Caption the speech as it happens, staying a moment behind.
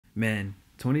Man,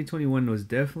 2021 was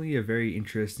definitely a very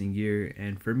interesting year,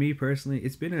 and for me personally,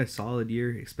 it's been a solid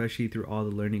year, especially through all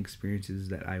the learning experiences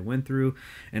that I went through.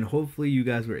 And hopefully, you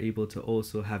guys were able to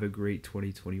also have a great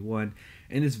 2021.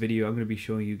 In this video, I'm going to be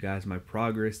showing you guys my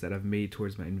progress that I've made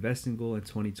towards my investing goal in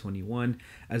 2021,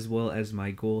 as well as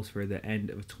my goals for the end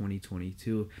of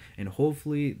 2022. And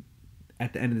hopefully,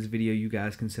 at the end of this video, you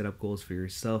guys can set up goals for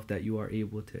yourself that you are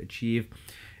able to achieve.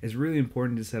 It's really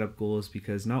important to set up goals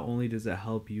because not only does it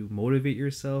help you motivate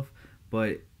yourself,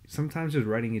 but sometimes just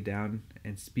writing it down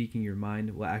and speaking your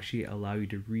mind will actually allow you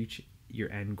to reach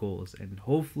your end goals. And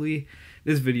hopefully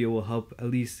this video will help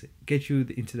at least get you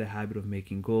into the habit of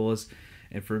making goals.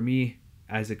 And for me,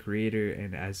 as a creator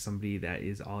and as somebody that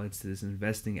is all into this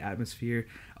investing atmosphere,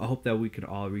 I hope that we can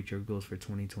all reach our goals for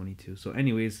 2022. So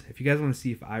anyways, if you guys want to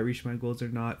see if I reach my goals or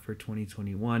not for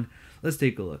 2021, let's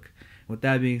take a look. With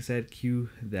that being said, cue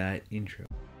that intro.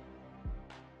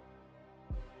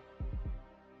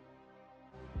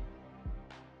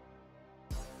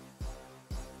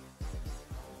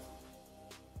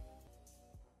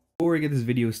 Before we get this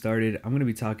video started, I'm going to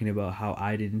be talking about how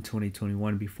I did in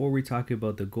 2021 before we talk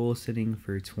about the goal setting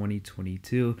for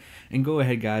 2022. And go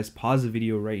ahead guys, pause the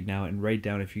video right now and write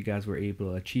down if you guys were able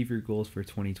to achieve your goals for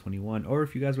 2021 or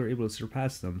if you guys were able to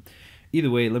surpass them. Either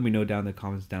way, let me know down in the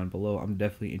comments down below. I'm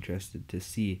definitely interested to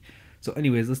see. So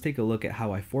anyways, let's take a look at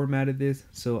how I formatted this.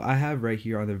 So I have right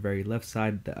here on the very left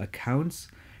side the accounts,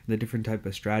 the different type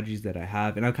of strategies that I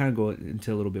have, and I'll kind of go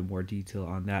into a little bit more detail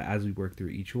on that as we work through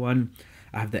each one.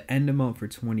 I have the end amount for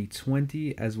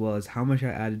 2020 as well as how much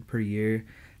I added per year,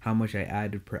 how much I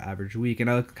added per average week, and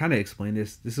I'll kind of explain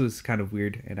this. This was kind of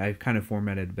weird and I've kind of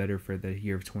formatted better for the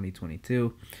year of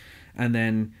 2022. And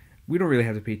then we don't really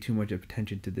have to pay too much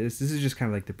attention to this. This is just kind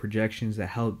of like the projections that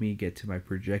help me get to my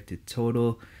projected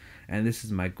total. And this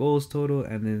is my goals total,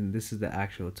 and then this is the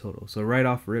actual total. So right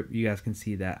off rip, you guys can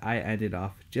see that I ended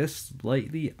off just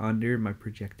slightly under my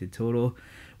projected total,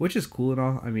 which is cool and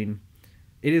all. I mean,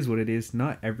 it is what it is.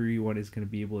 Not everyone is going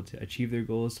to be able to achieve their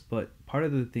goals, but part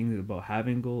of the thing about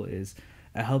having a goal is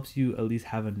it helps you at least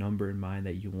have a number in mind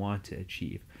that you want to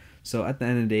achieve. So at the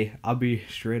end of the day, I'll be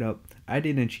straight up, I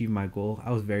didn't achieve my goal.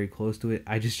 I was very close to it.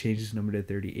 I just changed this number to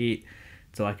 38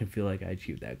 so I can feel like I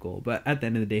achieved that goal. But at the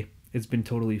end of the day, it's been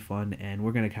totally fun, and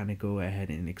we're going to kind of go ahead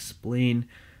and explain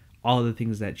all the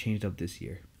things that changed up this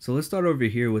year. So let's start over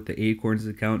here with the Acorns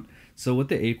account. So with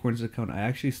the Acorns account, I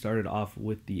actually started off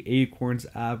with the Acorns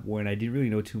app when I didn't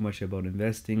really know too much about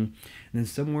investing. And then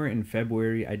somewhere in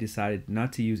February, I decided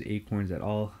not to use Acorns at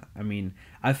all. I mean,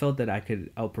 I felt that I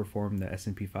could outperform the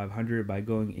S&P 500 by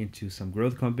going into some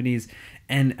growth companies.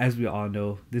 And as we all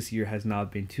know, this year has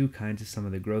not been too kind to some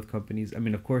of the growth companies. I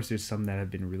mean, of course, there's some that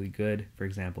have been really good. For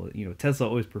example, Tesla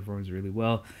always performs really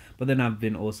well. But then I've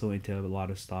been also into a lot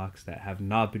of stocks that have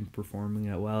not been performing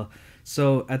that well.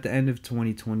 So at the end of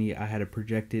 2020, I had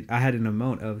an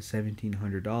amount of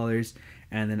 $1,700,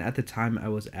 and then at the time I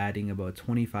was adding about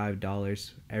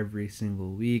 $25 every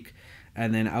single week,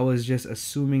 and then I was just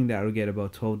assuming that I would get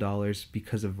about $12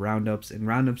 because of roundups, and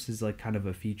roundups is like kind of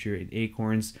a feature in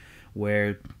Acorns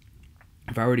where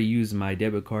if I were to use my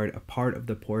debit card, a part of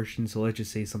the portion, so let's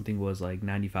just say something was like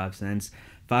 95 cents,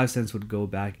 5 cents would go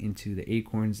back into the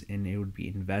Acorns and it would be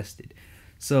invested.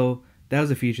 So that was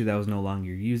a feature that I was no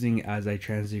longer using as I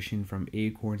transitioned from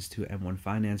Acorns to M1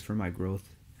 Finance for my growth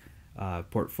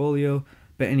portfolio.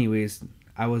 But anyways,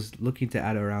 I was looking to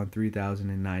add around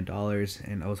 $3,009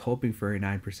 and I was hoping for a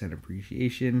 9%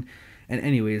 appreciation. And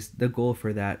anyways, the goal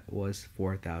for that was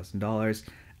 $4,000.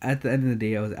 At the end of the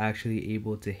day, I was actually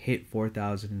able to hit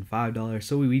 $4,005.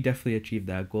 So we definitely achieved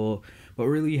that goal. What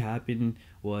really happened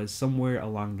was somewhere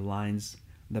along the lines,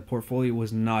 the portfolio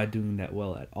was not doing that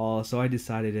well at all. So I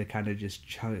decided to kind of just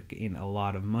chuck in a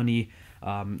lot of money.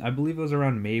 I believe it was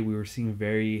around May, we were seeing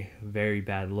very, very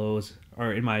bad lows.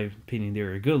 Or in my opinion, they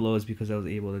were good lows because I was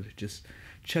able to just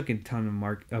chuck a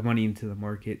ton of money into the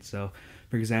market. So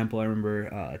for example, I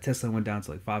remember Tesla went down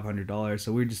to like $500.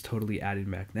 So we were just totally adding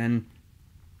back then.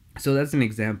 So that's an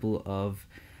example of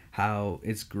how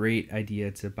it's a great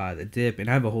idea to buy the dip. And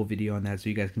I have a whole video on that, so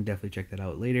you guys can definitely check that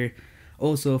out later.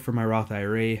 Also, for my Roth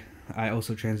IRA, I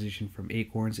also transitioned from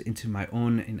Acorns into my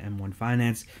own in M1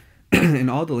 Finance. And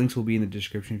all the links will be in the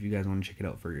description if you guys want to check it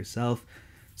out for yourself.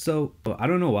 So I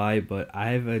don't know why, but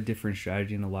I have a different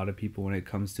strategy than a lot of people when it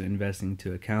comes to investing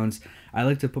into accounts. I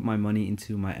like to put my money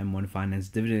into my M1 Finance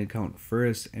dividend account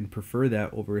first and prefer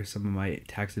that over some of my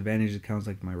tax advantage accounts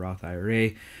like my Roth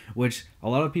IRA, which a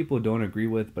lot of people don't agree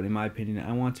with, but in my opinion,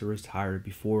 I want to retire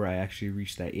before I actually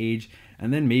reach that age,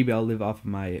 and then maybe I'll live off of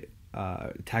my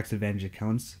tax advantage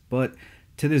accounts. But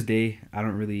to this day, I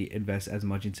don't really invest as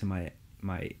much into my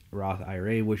my Roth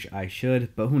IRA, which I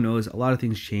should, but who knows, a lot of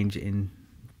things change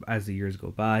as the years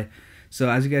go by. So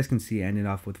as you guys can see, I ended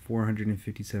off with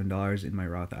 $457 in my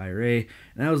Roth IRA,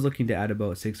 and I was looking to add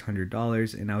about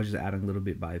 $600, and I was just adding a little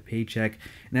bit by paycheck.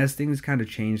 And as things kind of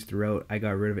changed throughout, I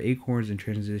got rid of Acorns and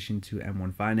transitioned to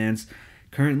M1 Finance.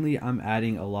 Currently, I'm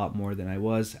adding a lot more than I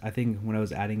was. I think when I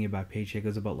was adding it by paycheck, it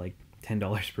was about like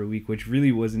 $10 per week, which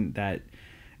really wasn't that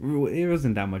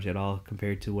much at all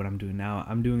compared to what I'm doing now.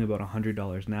 I'm doing about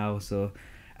 $100 now. So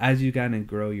as you kind of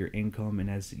grow your income and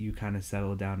as you kind of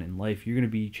settle down in life, you're going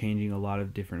to be changing a lot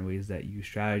of different ways that you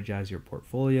strategize your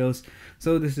portfolios.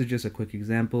 So this is just a quick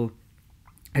example.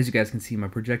 As you guys can see, my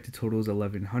projected total is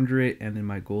 1,100, and then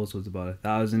my goals was about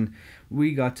 1,000.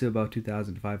 We got to about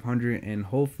 2,500, and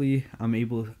hopefully I'm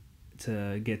able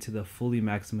to get to the fully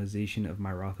maximization of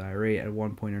my Roth IRA at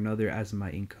one point or another as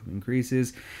my income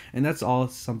increases. And that's all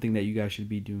something that you guys should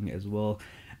be doing as well.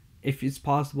 If it's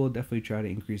possible, definitely try to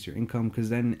increase your income, because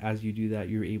then as you do that,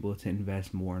 you're able to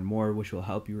invest more and more, which will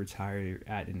help you retire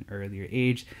at an earlier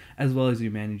age, as well as you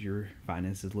manage your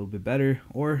finances a little bit better,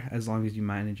 or as long as you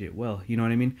manage it well, you know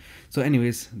what I mean? So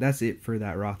anyways, that's it for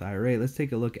that Roth IRA. Let's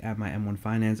take a look at my M1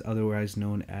 Finance, otherwise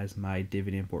known as my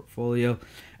dividend portfolio.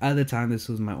 At the time, this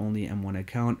was my only M1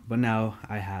 account, but now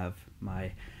I have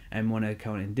my M1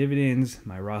 account in dividends,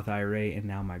 my Roth IRA, and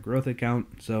now my growth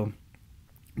account. So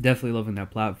definitely loving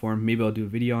that platform. Maybe I'll do a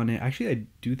video on it. Actually, I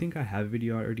do think I have a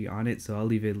video already on it, so I'll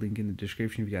leave a link in the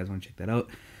description if you guys want to check that out.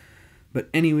 But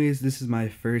anyways, this is my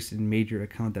first and major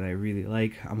account that I really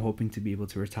like. I'm hoping to be able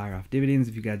to retire off dividends,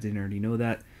 if you guys didn't already know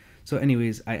that. So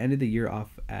anyways, I ended the year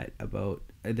off at about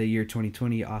the year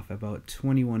 2020 off about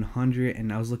 2,100,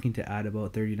 and I was looking to add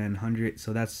about 3,900,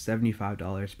 so that's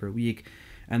 $75 per week,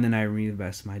 and then I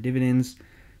reinvest my dividends.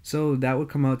 So that would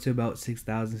come out to about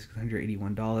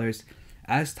 $6,681.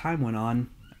 As time went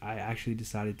on, I actually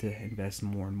decided to invest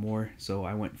more and more. So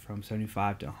I went from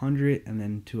 75 to 100, and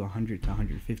then to 100 to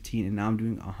 115, and now I'm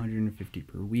doing 150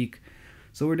 per week.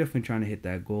 So we're definitely trying to hit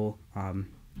that goal.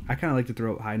 I kind of like to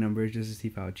throw out high numbers just to see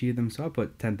if I achieve them. So I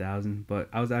put 10,000, but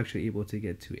I was actually able to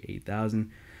get to 8,000,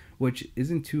 which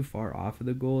isn't too far off of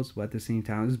the goals, but at the same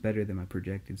time, it's better than my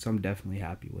projected. So I'm definitely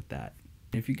happy with that.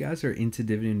 If you guys are into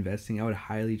dividend investing, I would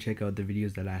highly check out the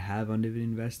videos that I have on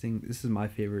dividend investing. This is my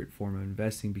favorite form of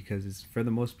investing because it's, for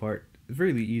the most part, it's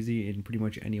really easy and pretty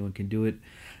much anyone can do it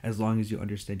as long as you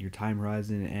understand your time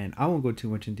horizon. And I won't go too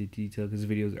much into detail because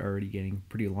the videos are already getting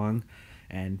pretty long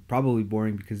and probably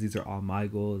boring because these are all my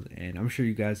goals, and I'm sure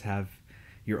you guys have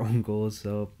your own goals.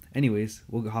 So anyways,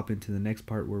 we'll hop into the next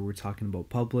part where we're talking about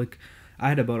public. I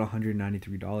had about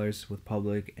 $193 with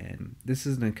public, and this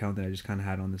is an account that I just kind of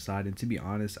had on the side. And to be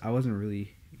honest, I wasn't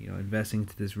really, investing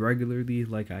into this regularly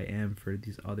like I am for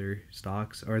these other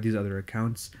stocks or these other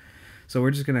accounts. So we're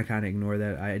just going to kind of ignore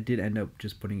that. I did end up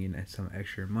just putting in some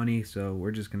extra money. So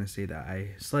we're just going to say that I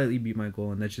slightly beat my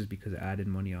goal, and that's just because I added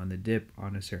money on the dip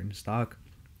on a certain stock.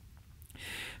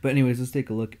 But anyways, let's take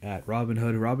a look at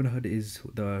Robinhood. Robinhood is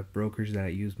the brokerage that I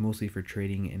use mostly for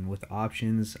trading and with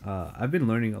options. I've been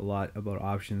learning a lot about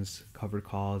options, covered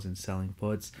calls, and selling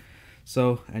puts.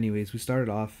 So anyways, we started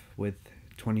off with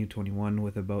 2021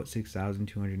 with about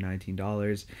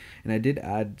 $6,219, and I did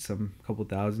add some couple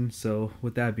thousand. So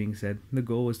with that being said, the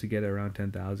goal was to get around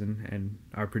 10,000, and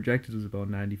our projected was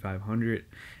about 9,500,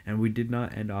 and we did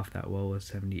not end off that well with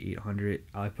 7,800.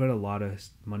 I put a lot of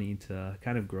money into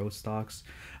kind of growth stocks.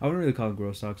 I wouldn't really call them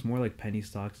growth stocks, more like penny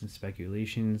stocks and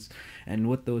speculations. And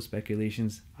with those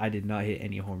speculations, I did not hit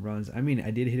any home runs. I mean,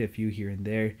 I did hit a few here and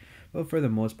there, but for the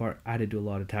most part, I had to do a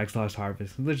lot of tax loss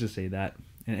harvest. Let's just say that.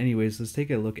 And anyways, let's take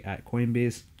a look at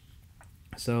Coinbase.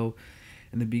 So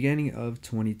in the beginning of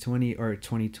 2020 or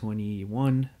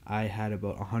 2021, I had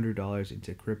about $100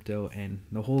 into crypto, and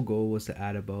the whole goal was to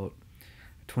add about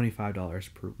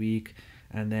 $25 per week.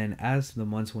 And then as the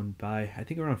months went by, I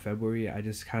think around February, I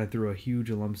just kind of threw a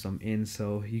huge lump sum in.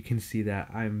 So you can see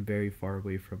that I'm very far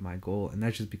away from my goal, and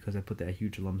that's just because I put that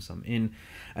huge lump sum in.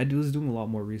 I was doing a lot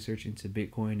more research into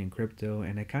Bitcoin and crypto,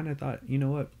 and I kind of thought, you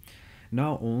know what,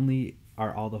 not only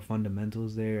are all the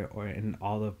fundamentals there and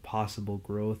all the possible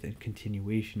growth and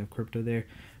continuation of crypto there,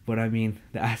 but I mean,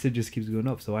 the asset just keeps going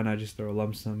up, so why not just throw a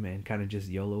lump sum and kind of just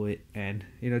YOLO it? And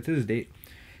to this date,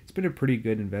 it's been a pretty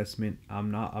good investment.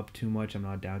 I'm not up too much, I'm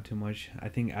not down too much. I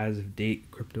think as of date,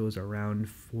 crypto is around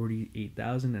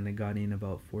 48,000, and I got in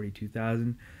about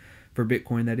 42,000 for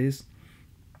Bitcoin, that is.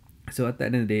 So at the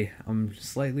end of the day, I'm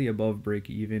slightly above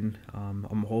break even.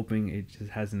 I'm hoping it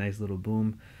just has a nice little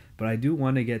boom, but I do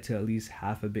want to get to at least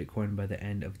half a Bitcoin by the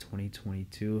end of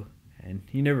 2022. And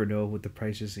you never know with the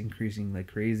prices increasing like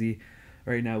crazy.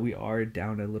 right now we are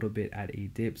down a little bit at a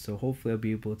dip, so hopefully I'll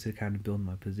be able to kind of build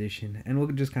my position, and we'll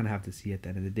just kind of have to see at the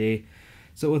end of the day.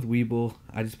 So with Webull,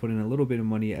 I just put in a little bit of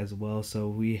money as well, so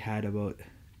we had about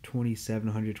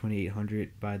 2,700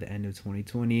 2,800 by the end of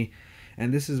 2020.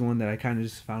 And this is one that I kind of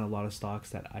just found a lot of stocks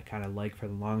that I kind of like for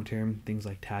the long term, things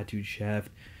like Tattooed Chef,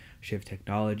 Shift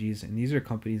Technologies, and these are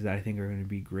companies that I think are going to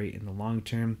be great in the long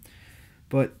term.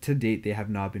 But to date, they have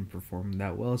not been performing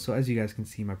that well. So as you guys can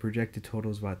see, my projected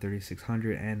total is about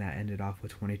 3,600, and that ended off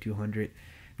with 2,200.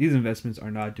 These investments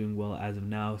are not doing well as of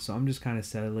now, so I'm just kind of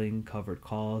settling covered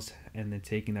calls and then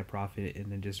taking that profit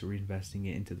and then just reinvesting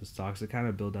it into the stocks to kind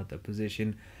of build out the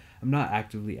position. I'm not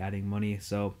actively adding money,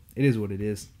 so it is what it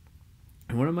is.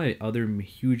 And one of my other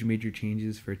huge major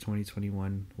changes for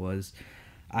 2021 was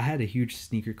I had a huge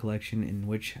sneaker collection in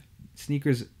which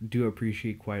sneakers do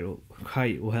appreciate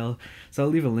quite well. So I'll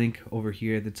leave a link over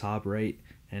here at the top right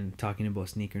and talking about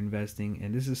sneaker investing,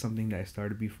 and this is something that I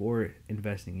started before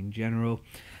investing in general.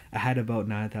 I had about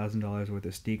 $9,000 worth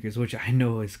of sneakers, which I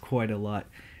know is quite a lot,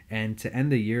 and to end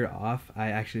the year off I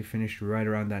actually finished right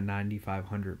around that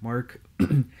 9,500 mark.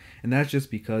 And that's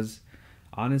just because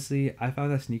honestly I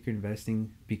found that sneaker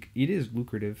investing, it is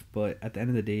lucrative, but at the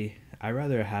end of the day I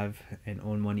rather have and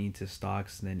own money into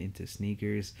stocks than into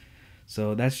sneakers.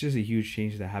 So that's just a huge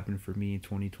change that happened for me in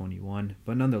 2021.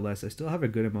 But nonetheless, I still have a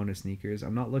good amount of sneakers.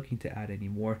 I'm not looking to add any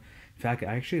more. In fact,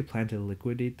 I actually plan to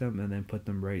liquidate them and then put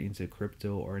them right into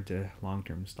crypto or into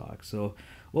long-term stocks. So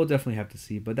we'll definitely have to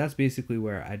see. But that's basically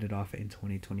where I ended off in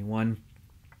 2021.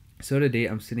 So to date,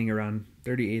 I'm sitting around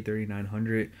 38,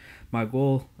 3,900. My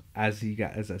goal, as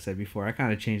I said before, I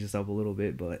kind of changed this up a little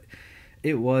bit, but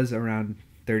it was around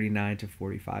 39 to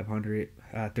 4,500,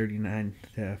 39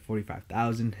 to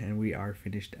 45,000, and we are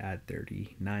finished at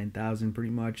 39,000 pretty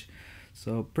much.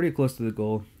 So pretty close to the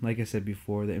goal. Like I said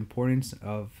before, the importance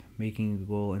of making a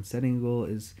goal and setting a goal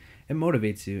is it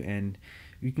motivates you, and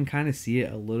you can kind of see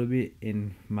it a little bit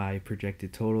in my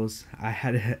projected totals. I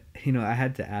had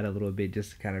to add a little bit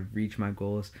just to kind of reach my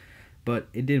goals, but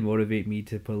it did motivate me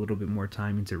to put a little bit more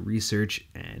time into research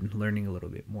and learning a little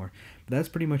bit more. But that's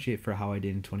pretty much it for how I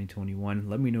did in 2021.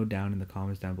 Let me know down in the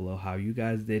comments down below how you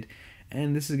guys did.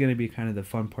 And this is going to be kind of the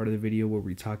fun part of the video where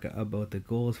we talk about the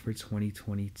goals for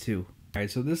 2022. Alright,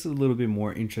 so this is a little bit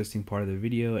more interesting part of the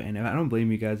video, and I don't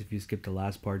blame you guys if you skipped the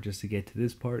last part just to get to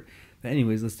this part. But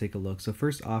anyways, let's take a look. So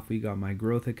first off, we got my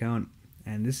growth account,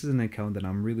 and this is an account that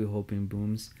I'm really hoping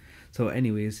booms. So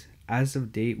anyways, as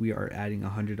of date, we are adding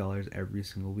 $100 every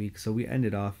single week. So we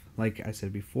ended off, like I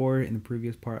said before in the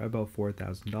previous part, about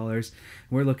 $4,000.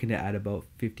 We're looking to add about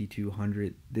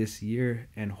 $5,200 this year,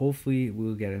 and hopefully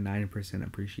we'll get a 9%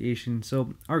 appreciation.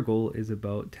 So our goal is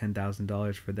about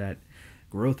 $10,000 for that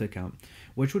growth account,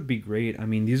 which would be great. I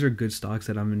mean, these are good stocks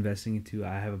that I'm investing into.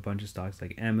 I have a bunch of stocks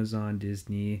like Amazon,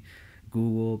 Disney,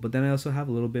 Google, but then I also have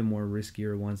a little bit more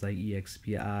riskier ones like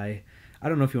EXPI. I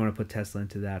don't know if you want to put Tesla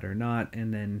into that or not.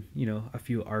 And then, a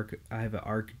few I have an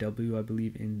ARC W, I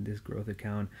believe, in this growth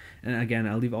account. And again,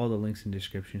 I'll leave all the links in the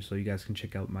description so you guys can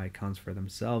check out my accounts for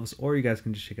themselves, or you guys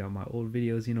can just check out my old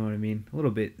videos. You know what I mean? A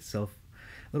little bit self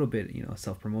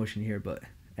promotion here, but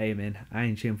hey man, I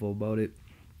ain't shameful about it.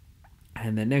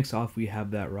 And then next off, we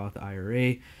have that Roth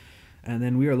IRA. And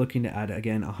then we are looking to add,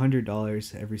 again,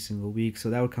 $100 every single week. So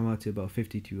that would come out to about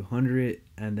 $5,200.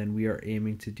 And then we are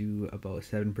aiming to do about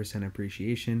 7%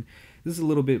 appreciation. This is a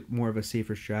little bit more of a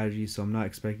safer strategy, so I'm not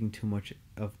expecting too much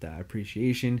of that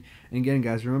appreciation. And again,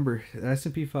 guys, remember, the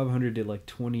S&P 500 did like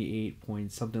 28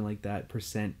 point something like that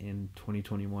percent in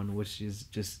 2021, which is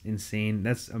just insane.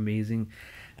 That's amazing.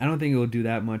 I don't think it will do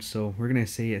that much, so we're going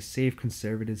to say a safe,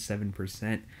 conservative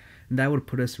 7%. That would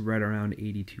put us right around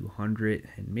 8,200,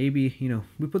 and maybe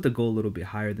we put the goal a little bit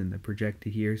higher than the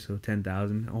projected here, so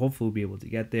 10,000. Hopefully we'll be able to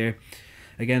get there.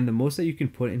 Again, the most that you can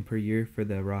put in per year for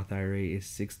the Roth IRA is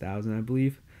 6,000, I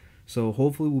believe. So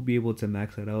hopefully we'll be able to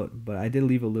max that out, but I did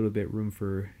leave a little bit room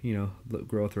for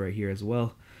growth right here as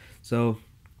well. So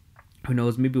who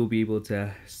knows, maybe we'll be able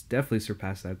to definitely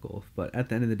surpass that goal. But at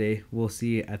the end of the day, we'll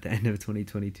see at the end of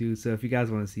 2022. So if you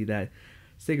guys want to see that,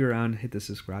 stick around, hit the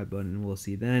subscribe button, and we'll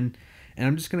see then. And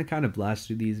I'm just going to kind of blast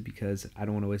through these because I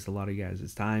don't want to waste a lot of you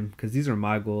guys' time, because these are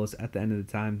my goals. At the end of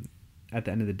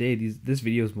the day, this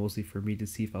video is mostly for me to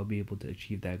see if I'll be able to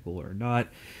achieve that goal or not.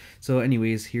 So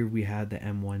anyways, here we have the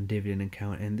M1 dividend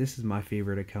account, and this is my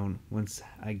favorite account. Once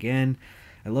again,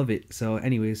 I love it. So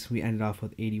anyways, we ended off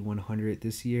with 8,100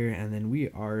 this year, and then we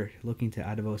are looking to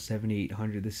add about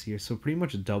 7,800 this year. So pretty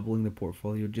much doubling the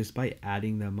portfolio just by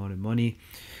adding the amount of money,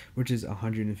 which is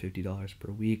 $150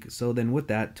 per week. So then with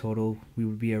that total, we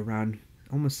would be around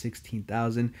almost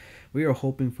 16,000. We are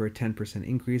hoping for a 10%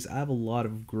 increase. I have a lot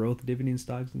of growth dividend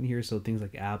stocks in here, so things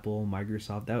like Apple,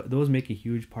 Microsoft, those make a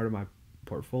huge part of my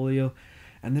portfolio.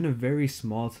 And then a very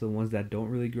small to the ones that don't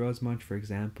really grow as much. For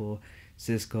example,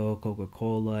 Cisco,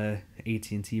 Coca-Cola,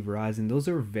 AT&T, Verizon. Those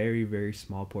are a very, very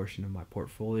small portion of my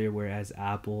portfolio, whereas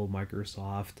Apple,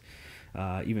 Microsoft,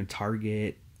 even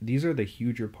Target, these are the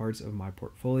huger parts of my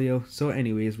portfolio. So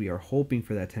anyways, we are hoping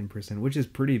for that 10%, which is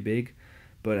pretty big,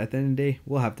 but at the end of the day,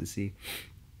 we'll have to see.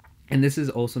 And this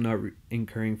is also not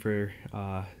incurring for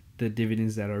the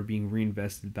dividends that are being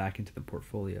reinvested back into the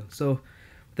portfolio. So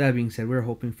with that being said, we're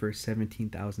hoping for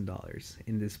 $17,000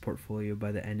 in this portfolio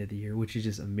by the end of the year, which is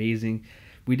just amazing.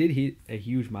 We did hit a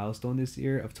huge milestone this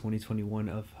year of 2021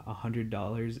 of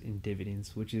 $100 in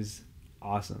dividends, which is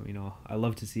awesome. You know, I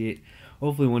love to see it.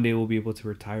 Hopefully one day we'll be able to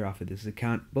retire off of this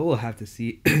account, but we'll have to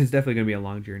see. It's definitely going to be a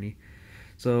long journey.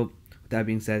 So with that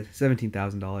being said,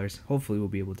 $17,000. Hopefully we'll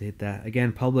be able to hit that.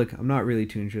 Again, public, I'm not really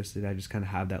too interested. I just kind of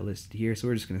have that listed here, so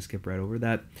we're just going to skip right over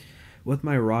that. With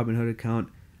my Robinhood account,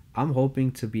 I'm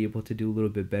hoping to be able to do a little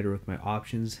bit better with my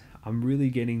options. I'm really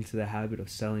getting to the habit of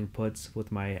selling puts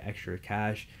with my extra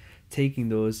cash, taking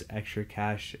those extra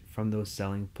cash from those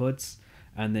selling puts,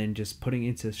 and then just putting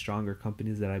into stronger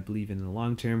companies that I believe in the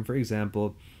long term. For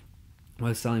example, I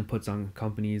was selling puts on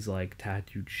companies like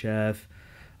Tattooed Chef,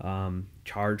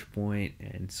 ChargePoint,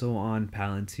 and so on,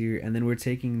 Palantir, and then we're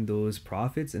taking those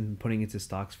profits and putting into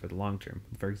stocks for the long term.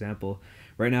 For example,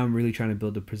 right now I'm really trying to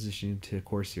build a position to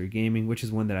Corsair Gaming, which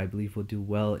is one that I believe will do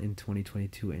well in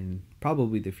 2022 and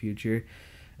probably the future.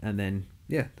 And then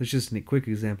yeah, that's just a quick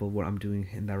example of what I'm doing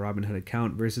in that Robinhood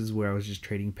account versus where I was just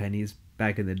trading pennies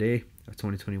back in the day of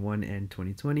 2021 and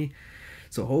 2020.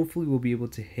 So hopefully we'll be able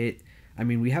to hit, I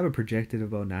mean, we have a projected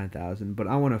about 9,000, but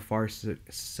I want to far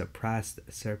surpass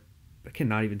that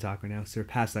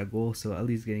goal. So at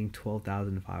least getting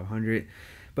 12,500.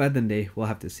 But at the end of the day, we'll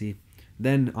have to see.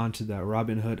 Then onto that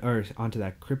Robinhood, or onto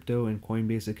that crypto and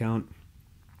Coinbase account.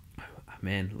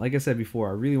 Man, like I said before,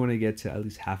 I really want to get to at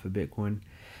least half a Bitcoin.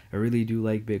 I really do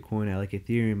like Bitcoin. I like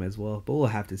Ethereum as well, but we'll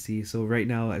have to see. So right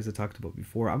now, as I talked about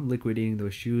before, I'm liquidating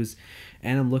those shoes,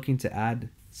 and I'm looking to add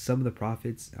some of the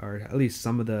profits, or at least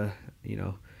some of the,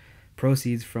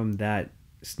 proceeds from that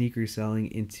sneaker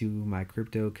selling into my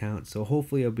crypto account. So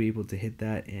hopefully I'll be able to hit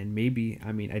that, and maybe,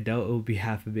 I mean, I doubt it will be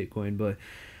half a Bitcoin, but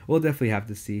we'll definitely have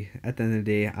to see. At the end of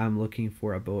the day, I'm looking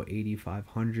for about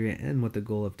 8,500, and with the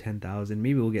goal of 10,000,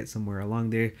 maybe we'll get somewhere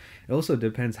along there. It also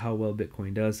depends how well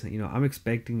Bitcoin does. I'm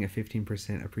expecting a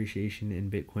 15% appreciation in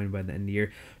Bitcoin by the end of the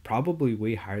year, probably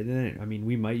way higher than that. I mean,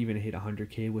 we might even hit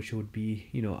 100K, which would be,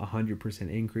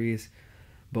 100% increase,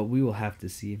 but we will have to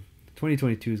see.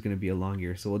 2022 is going to be a long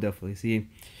year, so we'll definitely see.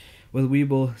 With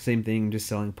Webull, same thing, just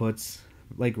selling puts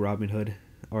like Robinhood.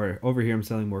 Or over here, I'm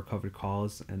selling more covered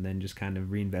calls and then just kind of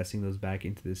reinvesting those back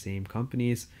into the same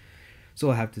companies. So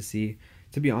I'll have to see.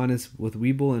 To be honest, with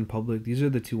Webull and Public, these are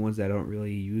the two ones that I don't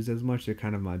really use as much. They're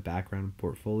kind of my background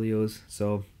portfolios.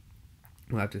 So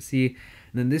we'll have to see. And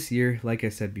then this year, like I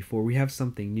said before, we have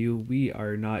something new. We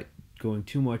are not going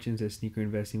too much into sneaker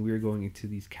investing. We are going into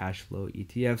these cash flow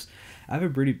ETFs. I have a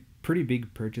pretty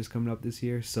big purchase coming up this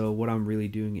year. So what I'm really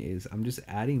doing is I'm just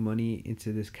adding money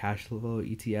into this cash flow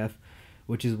ETF,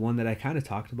 which is one that I kind of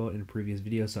talked about in a previous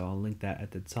video, so I'll link that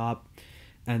at the top.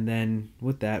 And then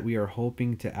with that, we are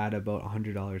hoping to add about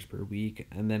 $100 per week,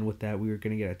 and then with that, we are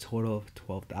going to get a total of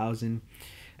 12,000.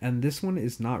 And this one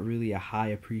is not really a high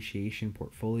appreciation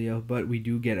portfolio, but we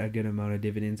do get a good amount of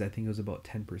dividends. I think it was about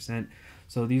 10%.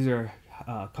 So these are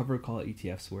covered call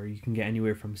ETFs where you can get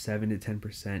anywhere from 7 to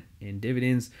 10% in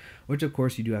dividends, which of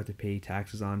course you do have to pay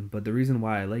taxes on. But the reason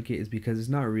why I like it is because it's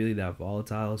not really that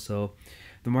volatile. So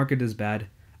if the market does bad,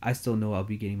 I still know I'll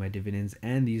be getting my dividends,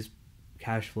 and these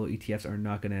cash flow ETFs are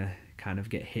not going to kind of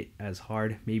get hit as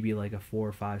hard, maybe like a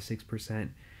 4, 5, 6%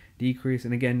 decrease.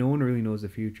 And again, no one really knows the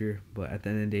future, but at the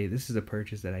end of the day, this is a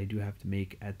purchase that I do have to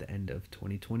make at the end of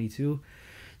 2022.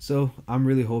 So I'm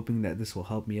really hoping that this will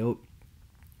help me out.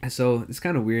 So it's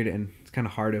kind of weird and it's kind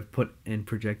of hard to put and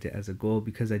project it as a goal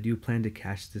because I do plan to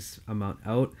cash this amount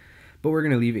out, but we're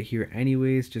going to leave it here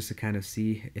anyways, just to kind of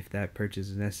see if that purchase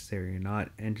is necessary or not,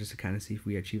 and just to kind of see if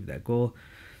we achieve that goal.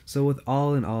 So with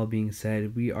all in all being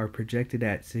said, we are projected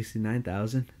at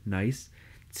 69,000, nice,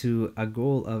 to a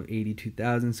goal of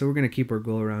 82,000. So we're going to keep our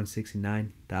goal around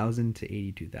 69,000 to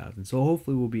 82,000. So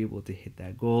hopefully we'll be able to hit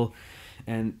that goal.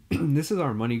 And this is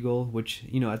our money goal, which,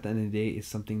 at the end of the day is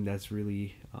something that's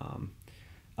really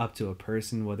up to a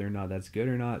person, whether or not that's good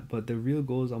or not. But the real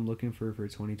goals I'm looking for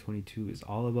 2022 is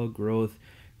all about growth,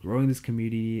 growing this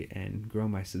community and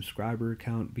growing my subscriber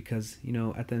count, because you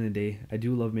know, at the end of the day, I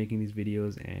do love making these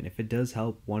videos, and if it does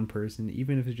help one person,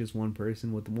 even if it's just one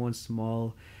person with one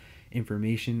small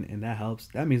information and that helps,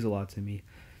 that means a lot to me.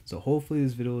 So hopefully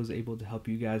this video is able to help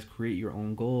you guys create your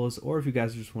own goals, or if you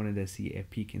guys just wanted to see a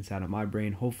peek inside of my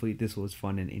brain, hopefully this was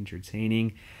fun and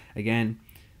entertaining. Again,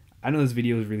 I know this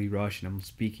video is really rushed and I'm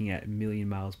speaking at a million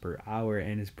miles per hour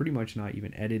and it's pretty much not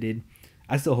even edited.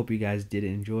 I still hope you guys did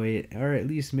enjoy it, or at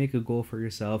least make a goal for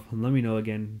yourself, and let me know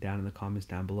again down in the comments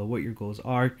down below what your goals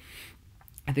are.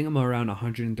 I think I'm around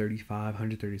 135,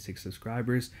 136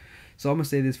 subscribers. So I'm gonna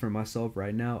say this for myself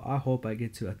right now. I hope I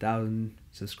get to 1,000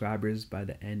 subscribers by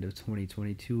the end of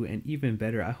 2022, and even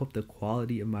better, I hope the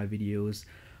quality of my videos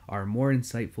are more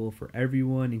insightful for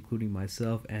everyone, including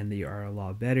myself, and they are a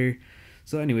lot better.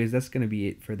 So anyways, that's gonna be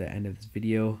it for the end of this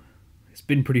video. It's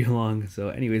been pretty long. So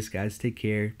anyways, guys, take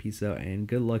care, peace out, and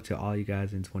good luck to all you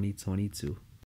guys in 2022.